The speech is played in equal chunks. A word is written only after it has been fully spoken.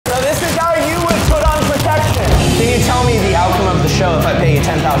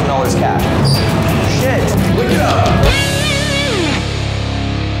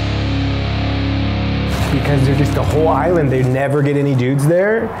So just the whole island, they never get any dudes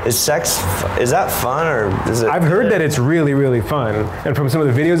there. Is that fun or is it? I've heard that it's really, really fun. And from some of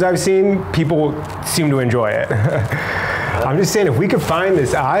the videos I've seen, people seem to enjoy it. I'm just saying, if we could find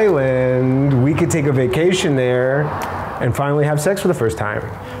this island, we could take a vacation there and finally have sex for the first time.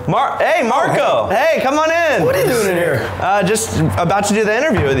 Hey, Marco. Hey, come on in. What are you doing in here? Just about to do the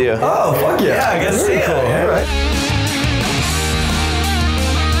interview with you. Oh, fuck yeah. Yeah, I guess Very so. cool. Yeah. All right.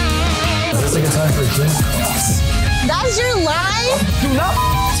 Is this a good time for a kiss? That's your line? Do not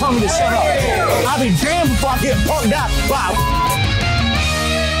tell me to shut up. I'll be damned before I get punked out. Wow.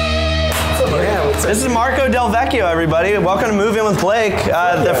 This is Marco DelVecchio, everybody. Welcome to Move In with Blake,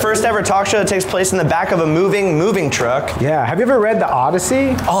 the first ever talk show that takes place in the back of a moving truck. Yeah, have you ever read The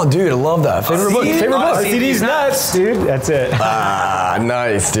Odyssey? Oh, dude, I love that. Favorite book. Favorite book. CD's nuts, dude. That's it. Ah,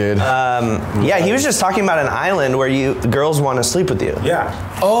 nice, dude. Yeah, he was just talking about an island where girls want to sleep with you. Yeah.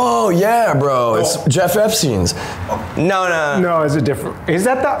 Oh, yeah, bro. It's Jeff Epstein's. No. No, is it different? Is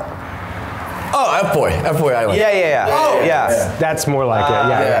that the? Oh, F-Boy Island. Yeah. Oh, yeah. That's more like it.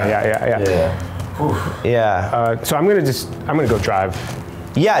 Yeah. So I'm gonna go drive.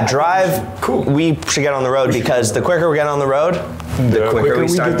 Yeah, drive. Cool. We should get on the road because the quicker we get on the road, the quicker we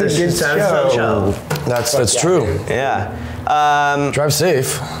start this show. That's true. Yeah. Drive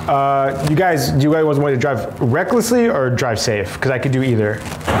safe. Do you guys want to drive recklessly or drive safe? Because I could do either.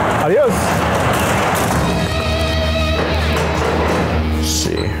 Adios. Let's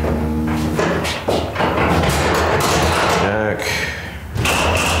see.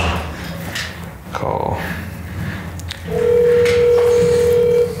 Call.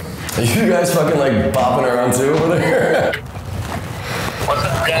 Are you guys fucking like bopping around too over there? What's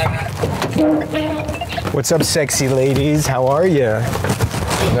up, Jack? What's up, sexy ladies? How are you?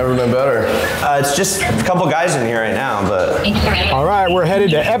 Never been better. It's just a couple guys in here right now, but. All right, we're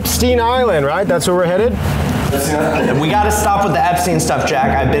headed to Epstein Island, right? That's where we're headed? We got to stop with the Epstein stuff,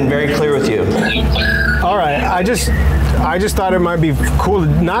 Jack. I've been very clear with you. All right, I just thought it might be cool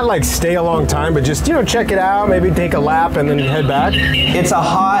to not like stay a long time, but just, check it out, maybe take a lap and then head back. It's a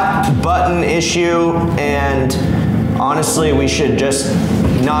hot button issue, and honestly, we should just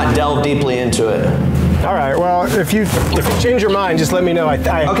not delve deeply into it. All right, well, if you change your mind, just let me know. Okay,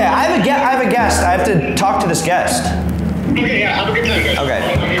 I have a guest. I have to talk to this guest. Okay, yeah, have a good time, guys.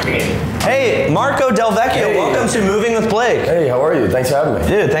 Okay. Hey, Marco DelVecchio, welcome to Moving with Blake. Hey, how are you? Thanks for having me.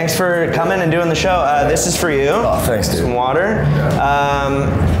 Dude, thanks for coming and doing the show. This is for you. Oh, thanks, dude. Some water.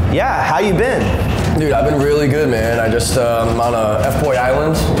 Yeah, how you been? Dude, I've been really good, man. I just, I'm on a F-Boy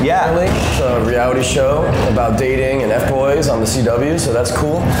Island. Yeah. Currently. It's a reality show about dating and F-Boys on the CW, so that's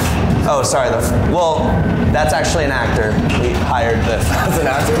cool. Oh, sorry. That's actually an actor. We hired this. That's an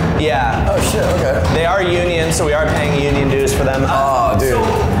actor? Yeah. Oh, shit, okay. They are union, so we are paying union dues for them. Oh, dude.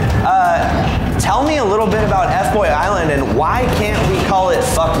 Tell me a little bit about F-Boy Island and why can't we call it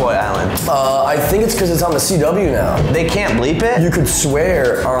Fuckboy Island? I think it's because it's on the CW now. They can't bleep it? You could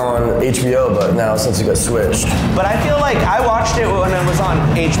swear on HBO, but now since it got switched. But I feel like I watched it when it was on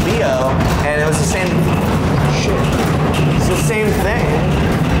HBO, and it was the same. Shit. It's the same thing.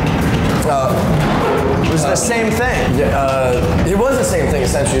 It was the same thing. Yeah, it was the same thing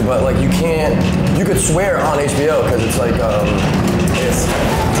essentially, but like you could swear on HBO because it's like, it's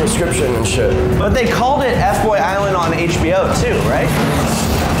prescription and shit. But they called it F-Boy Island on HBO too, right?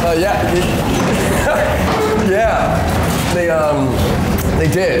 Yeah. Yeah. They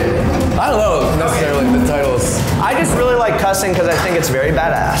did. I don't know necessarily the titles. I just really like cussing because I think it's very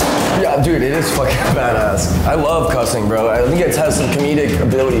badass. Yeah, dude, it is fucking badass. I love cussing, bro. I think it has some comedic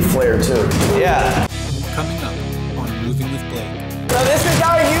ability flair too. Yeah. Coming up on Moving with Blake. So this is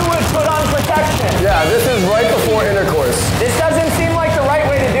how you would put on protection. Yeah, this is right before intercourse. This doesn't seem like the right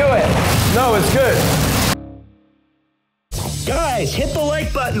way to do it. No, it's good. Guys, hit the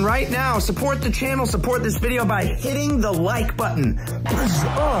like button right now. Support the channel, support this video by hitting the like button.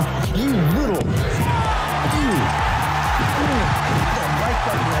 You little. Hit the like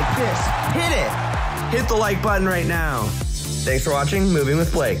button like this. Hit it. Hit the like button right now. Thanks for watching Moving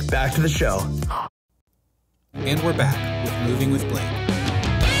with Blake. Back to the show. And we're back with Moving with Blake.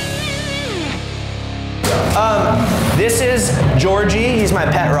 This is Georgie. He's my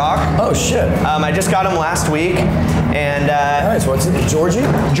pet rock. Oh shit. I just got him last week, and nice. What's it? Georgie?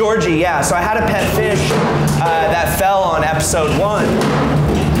 Georgie, yeah. So I had a pet fish that fell on episode 1.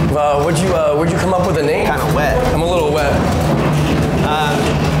 Where'd you come up with a name? Kind of wet. I'm a little wet.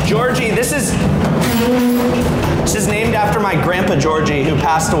 Georgie, this is This is named after my grandpa Georgie, who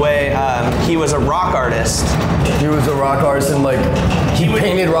passed away. He was a rock artist. He was a rock artist and like he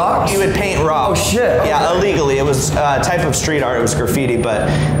painted rocks? He would paint rocks. Oh shit. Okay. Yeah, illegally. It was a type of street art. It was graffiti, but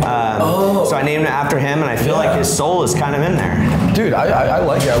so I named it after him, and I feel like his soul is kind of in there. Dude, I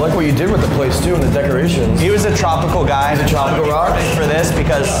like it. I like what you did with the place too and the decorations. He was a tropical guy. He's a tropical rock for this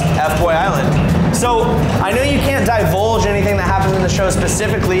because FBoy Island. So I know you can't divulge anything that happens in the show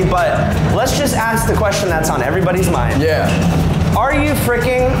specifically, but let's just ask the question that's on everybody's mind. Yeah. Are you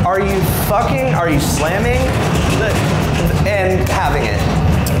freaking? Are you fucking? Are you slamming? And having it?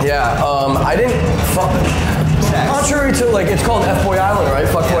 Yeah. I didn't. Contrary to like it's called FBoy Island, right?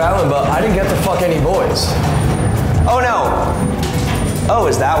 Fuckboy Island, but I didn't get to fuck any boys. Oh no. Oh,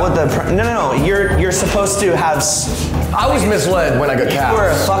 is that what the? No. You're supposed to have. I was misled when I got cast. You were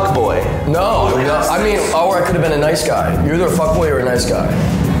a fuckboy. No. I mean, or I could have been a nice guy. You're either a fuckboy or a nice guy.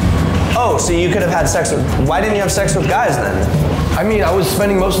 Oh, so you could have had sex with. Why didn't you have sex with guys then? I mean, I was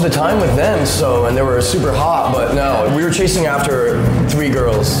spending most of the time with them, and they were super hot, but no, we were chasing after 3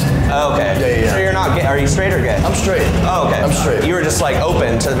 girls. Oh, okay. Yeah. So you're not gay. Are you straight or gay? I'm straight. Oh, okay. I'm straight. You were just like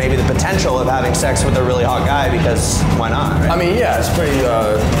open to maybe the potential of having sex with a really hot guy because why not, right? I mean, yeah, it's pretty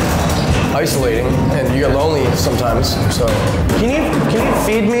isolating, and you get lonely sometimes, so. Can you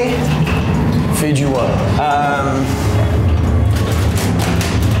feed me? Feed you what?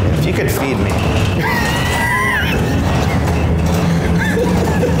 If you could feed me.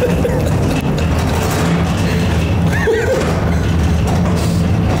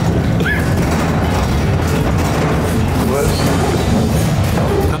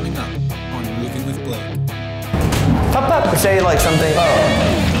 Coming up on Moving with Blake. Pop, say like something.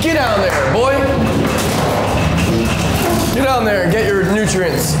 Oh. Get down there, boy. Get down there and get your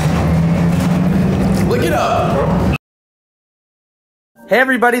nutrients. Lick it up. Hey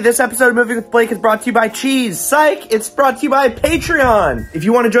everybody, this episode of Moving with Blake is brought to you by Cheese. Psych! It's brought to you by Patreon. If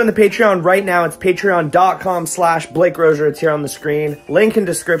you want to join the Patreon right now, it's patreon.com/Blake Rosier. It's here on the screen. Link in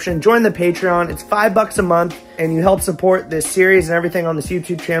description. Join the Patreon. It's $5 a month, and you help support this series and everything on this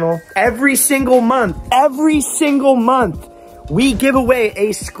YouTube channel. Every single month, we give away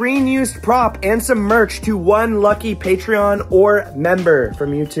a screen-used prop and some merch to one lucky Patreon or member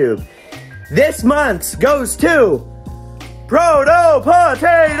from YouTube. This month's goes to Proto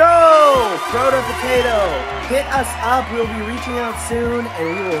Potato! Hit us up. We'll be reaching out soon, and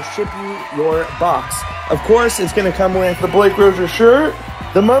we will ship you your box. Of course, it's going to come with the Blake Rosier shirt,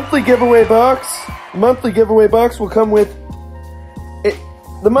 the monthly giveaway box. The monthly giveaway box will come with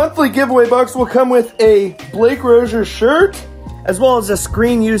a Blake Rosier shirt, as well as a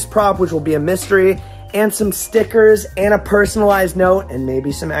screen-used prop, which will be a mystery, and some stickers, and a personalized note, and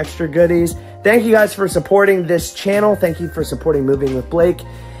maybe some extra goodies. Thank you guys for supporting this channel. Thank you for supporting Moving with Blake.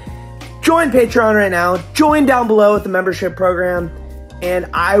 Join Patreon right now. Join down below with the membership program. And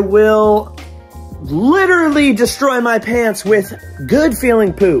I will literally destroy my pants with good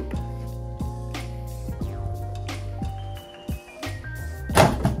feeling poop.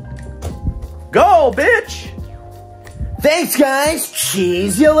 Go, bitch! Thanks, guys.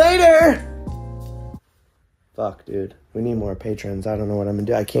 Cheese you later. Fuck, dude. We need more patrons. I don't know what I'm gonna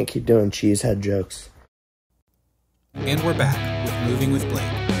do. I can't keep doing cheesehead jokes. And we're back with Moving with Blake.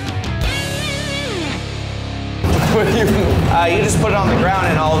 What do you mean? You just put it on the ground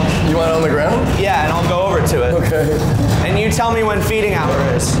and I'll... You want it on the ground? Yeah, and I'll go over to it. Okay. And you tell me when feeding hour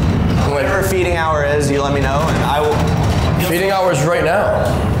is. Whenever feeding hour is, you let me know and I will... Feeding hours right now.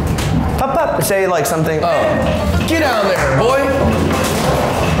 Pop, say like something. Oh. Get down there, boy.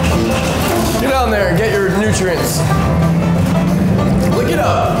 Get down there and get your nutrients. Lick it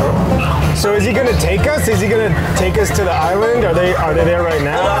up. So is he gonna take us? Is he gonna take us to the island? Are they there right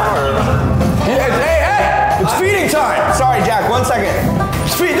now? Hey! It's feeding time. Sorry, Jack. 1 second.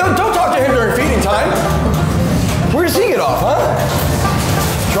 Don't talk to him during feeding time. Where does he get off,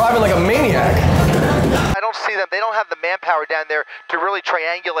 huh? Driving like a maniac. I don't see them. They don't have the manpower down there to really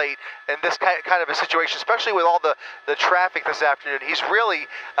triangulate in this kind of a situation, especially with all the traffic this afternoon. He's really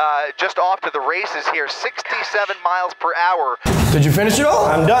just off to the races here, 67 miles per hour. Did you finish it all?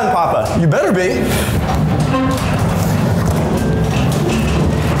 I'm done, Papa. You better be.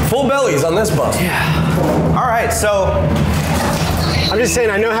 Full bellies on this bus. Yeah. All right, so... I'm just saying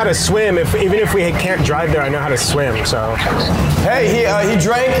I know how to swim. Even if we can't drive there, I know how to swim, so. Hey, he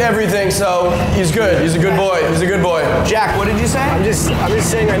drank everything, so he's good. He's a good boy. He's a good boy. Jack, what did you say? I'm just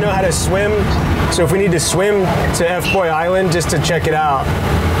saying I know how to swim, so if we need to swim to FBoy Island just to check it out,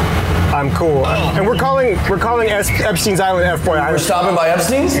 I'm cool. And we're calling Epstein's Island FBoy Island. We're stopping by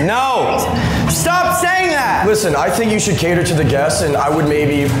Epstein's? No! Stop saying that! Listen, I think you should cater to the guests, and I would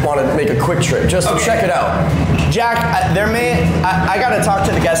maybe want to make a quick trip just to check it out. Jack, I gotta talk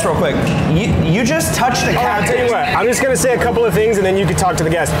to the guest real quick. You just touched the cactus. I'll tell you what, I'm just gonna say a couple of things and then you can talk to the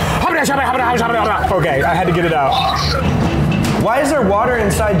guest. Okay, I had to get it out. Why is there water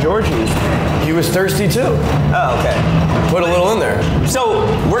inside Georgie's? He was thirsty too. Oh, okay. Put a little in there. So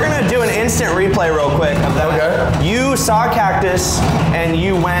we're gonna do an instant replay real quick of that. Okay. You saw a cactus and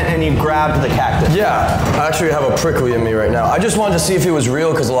you went and you grabbed the cactus. Yeah, I actually have a prickly in me right now. I just wanted to see if it was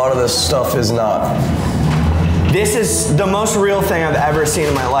real because a lot of this stuff is not. This is the most real thing I've ever seen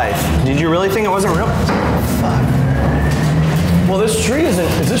in my life. Did you really think it wasn't real? Fuck. Well, this tree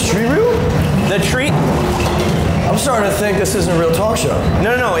isn't. Is this tree real? The tree. I'm starting to think this isn't a real talk show.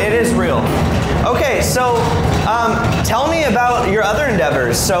 No, it is real. Okay, so tell me about your other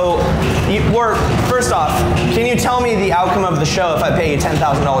endeavors. So, first off, can you tell me the outcome of the show if I pay you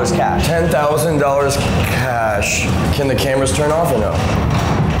 $10,000 cash? $10,000 cash. Can the cameras turn off or no?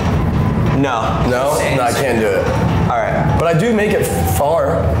 No. No, I can't do it. All right. But I do make it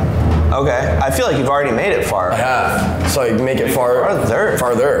far. Okay. I feel like you've already made it far. I have. So I make it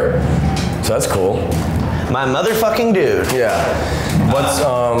farther. So that's cool. My motherfucking dude. Yeah.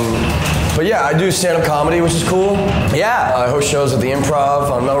 But yeah, I do stand-up comedy, which is cool. Yeah. I host shows at the Improv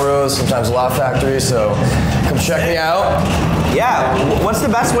on Melrose, sometimes Laugh Factory, so come check me out. Yeah. What's the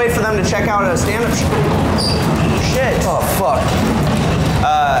best way for them to check out a stand-up show? Shit. Oh, fuck.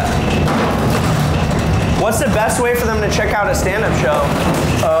 What's the best way for them to check out a stand-up show?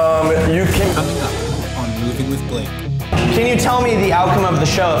 You can... Coming up on Moving with Blake. Can you tell me the outcome of the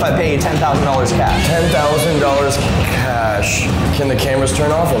show if I pay you $10,000 cash? $10,000 cash. Can the cameras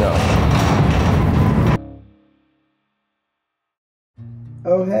turn off or no?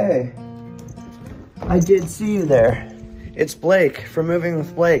 Oh, hey. I did see you there. It's Blake from Moving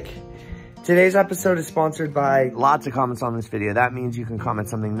with Blake. Today's episode is sponsored by lots of comments on this video. That means you can comment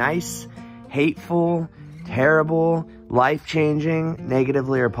something nice, hateful, terrible, life-changing,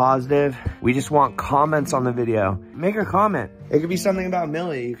 negatively or positive. We just want comments on the video. Make a comment. It could be something about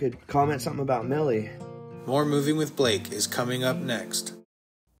Millie. You could comment something about Millie. More Moving with Blake is coming up next.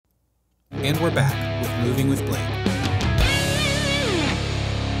 And we're back with Moving with Blake.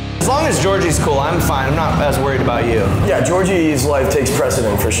 As long as Georgie's cool, I'm fine. I'm not as worried about you. Yeah, Georgie's life takes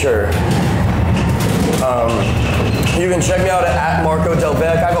precedent for sure. You can check me out at Marco DelVecchio.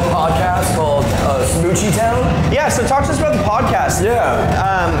 I have a podcast called Smoochie Town. Yeah, so talk to us about the podcast.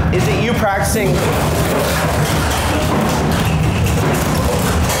 Yeah. Is it you practicing?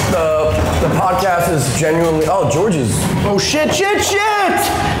 The podcast is genuinely... Oh, Georgie's... Oh, shit! That's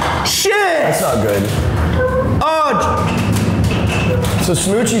not good. Oh! So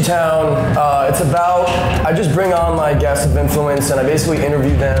Smoochie Town, it's about... I just bring on my guests of influence and I basically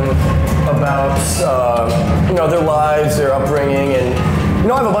interview them about, their lives, their upbringing, and,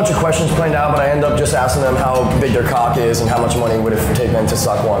 I have a bunch of questions planned out, but I end up just asking them how big their cock is and how much money would it take them to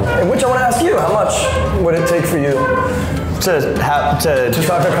suck one. And which I want to ask you, how much would it take for you to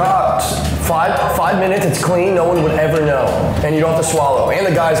suck a cock? 5 minutes, it's clean, no one would ever know, and you don't have to swallow. And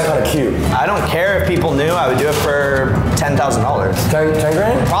the guy's kind of cute. I don't care if people knew. I would do it for $10,000. 10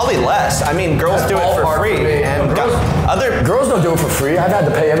 grand? Probably less. I mean, girls do it for free, and other girls don't do it for free. I've had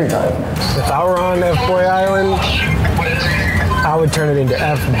to pay every time. If I were on FBoy Island, I would turn it into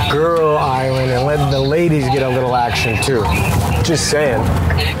F-Girl Island and let the ladies get a little action too. Just saying.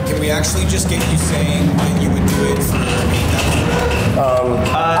 Can we actually just get you saying that you would do it for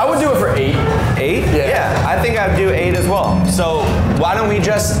 $8,000? I would do it for 8. 8? Yeah. I think I'd do 8 as well. So why don't we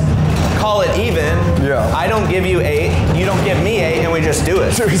just call it even? Yeah. I don't give you 8, you don't give me 8, and we just do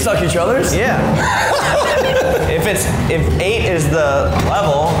it. So we suck each other's? Yeah. If 8 is the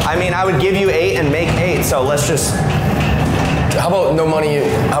level, I mean, I would give you 8 and make 8. So let's just. How about no money?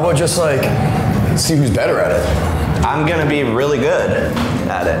 How about just like see who's better at it? I'm gonna be really good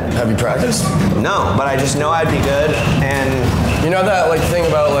at it. Have you practiced? No, but I just know I'd be good, and you know that like thing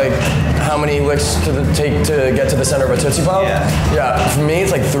about like how many licks to take to get to the center of a Tootsie Pop? Yeah. Yeah. For me,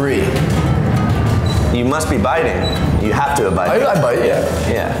 it's like 3. You must be biting. You have to bite. I bite, yeah.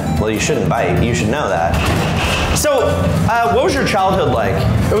 Yeah. Well, you shouldn't bite. You should know that. So, what was your childhood like?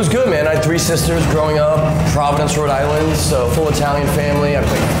 It was good, man. I had 3 sisters growing up, Providence, Rhode Island, so full Italian family. I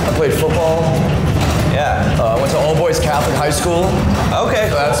played football. Yeah. Went to all boys Catholic high school. Okay.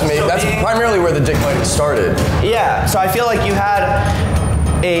 So that's me. That's primarily where the dick biting started. Yeah. So I feel like you had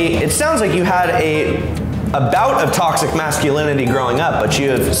it sounds like you had a bout of toxic masculinity growing up, but you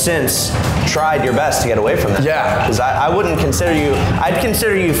have since tried your best to get away from that. Yeah. Because I wouldn't consider you, I'd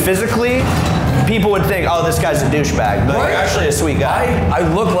consider you physically, people would think, oh, this guy's a douchebag, but you're actually a sweet guy. I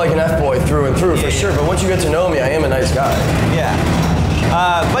look like an F-boy through and through, for sure, but once you get to know me, I am a nice guy. Yeah.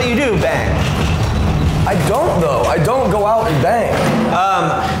 But you do bang. I don't though. I don't go out and bang.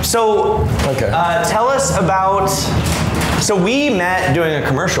 Tell us about. So we met doing a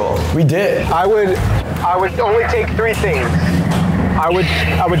commercial. We did. I would only take 3 things. I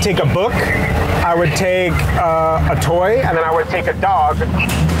would take a book, I would take a toy, and then I would take a dog,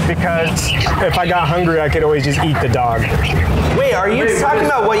 because if I got hungry, I could always just eat the dog. Wait, are you talking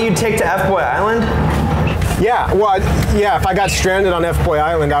about what you'd take to FBoy Island? Yeah, well, yeah, if I got stranded on FBoy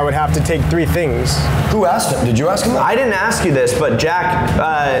Island, I would have to take 3 things. Who asked him? Did you ask him that? I didn't ask you this, but Jack,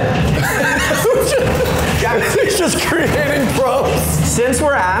 He's just creating pros. Since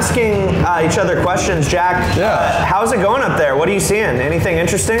we're asking each other questions, Jack, how's it going up there? What are you seeing? Anything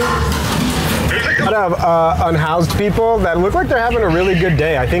interesting? A lot of unhoused people that look like they're having a really good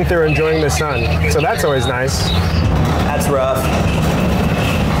day. I think they're enjoying the sun, so that's always nice. That's rough.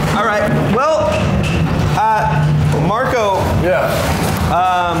 All right, well, Marco. Yeah.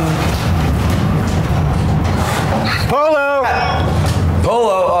 Polo!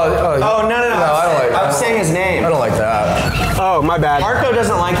 Polo. Oh, no. I don't like. I was saying his name. I don't like that. Oh, my bad. Marco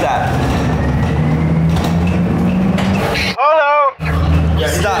doesn't like that. Polo! Yeah,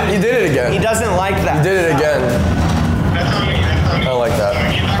 Stop. He did it again. He doesn't like that. He did it again. I don't like that.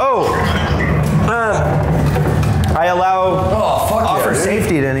 Oh. I allow offer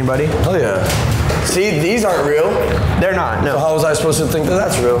safety to anybody. Hell yeah. See, these aren't real. They're not, no. So how was I supposed to think that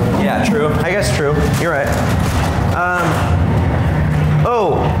that's real? Yeah, true. I guess true. You're right.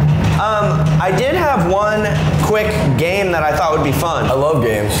 I did have one quick game that I thought would be fun. I love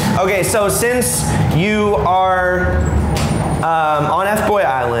games. Okay, so since you are on FBoy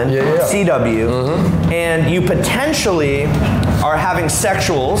Island, CW, and you potentially are having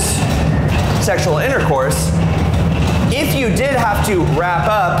sexual intercourse, if you did have to wrap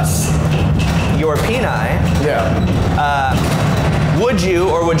up your peni, would you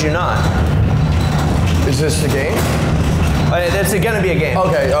or would you not? Is this a game? It's going to be a game.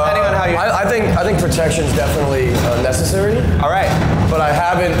 Okay. Depending on how you. I think protection is definitely necessary. All right. But I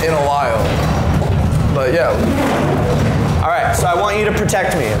haven't in a while. But yeah. All right. So I want you to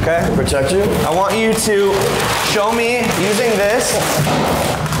protect me. Okay. Protect you? I want you to show me using this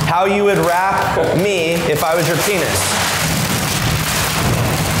how you would wrap me if I was your penis.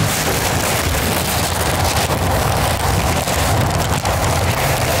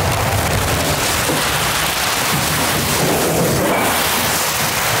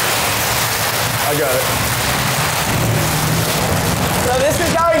 I got it. So this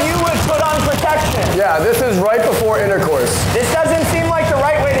is how you would put on protection. Yeah, this is right before intercourse. This doesn't seem like the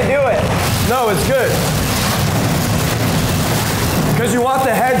right way to do it. No, it's good. Because you want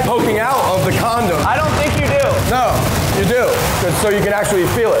the head poking out of the condom. I don't think you do. No, you do. So you can actually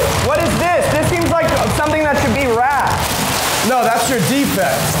feel it. What is this? This seems like something that should be wrapped. No, that's your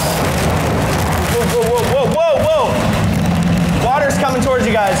defect. Whoa. Water's coming towards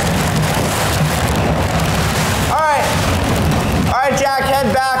you guys. All right, Jack,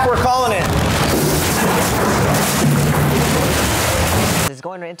 head back. We're calling it. Is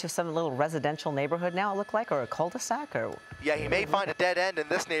going into some little residential neighborhood now, it look like, or a cul-de-sac, or? Yeah, he may find a dead end in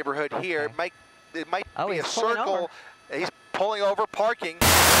this neighborhood here. Okay. It might be a he's pulling circle. over. He's pulling over, parking.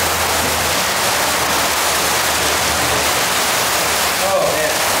 Oh,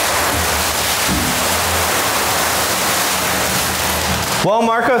 man. Well,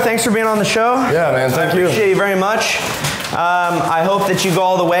 Marco, thanks for being on the show. Yeah, man, thank you. I appreciate you very much. I hope that you go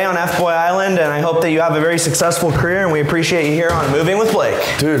all the way on FBoy Island, and I hope that you have a very successful career, and we appreciate you here on Moving with Blake.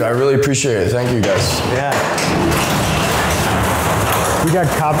 Dude, I really appreciate it. Thank you, guys. Yeah. We got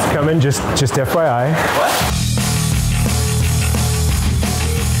cops coming, just FYI. What?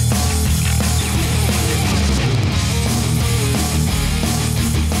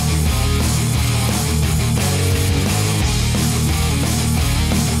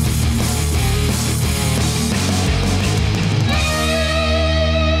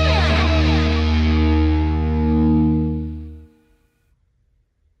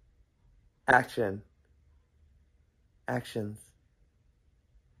 Action. Actions.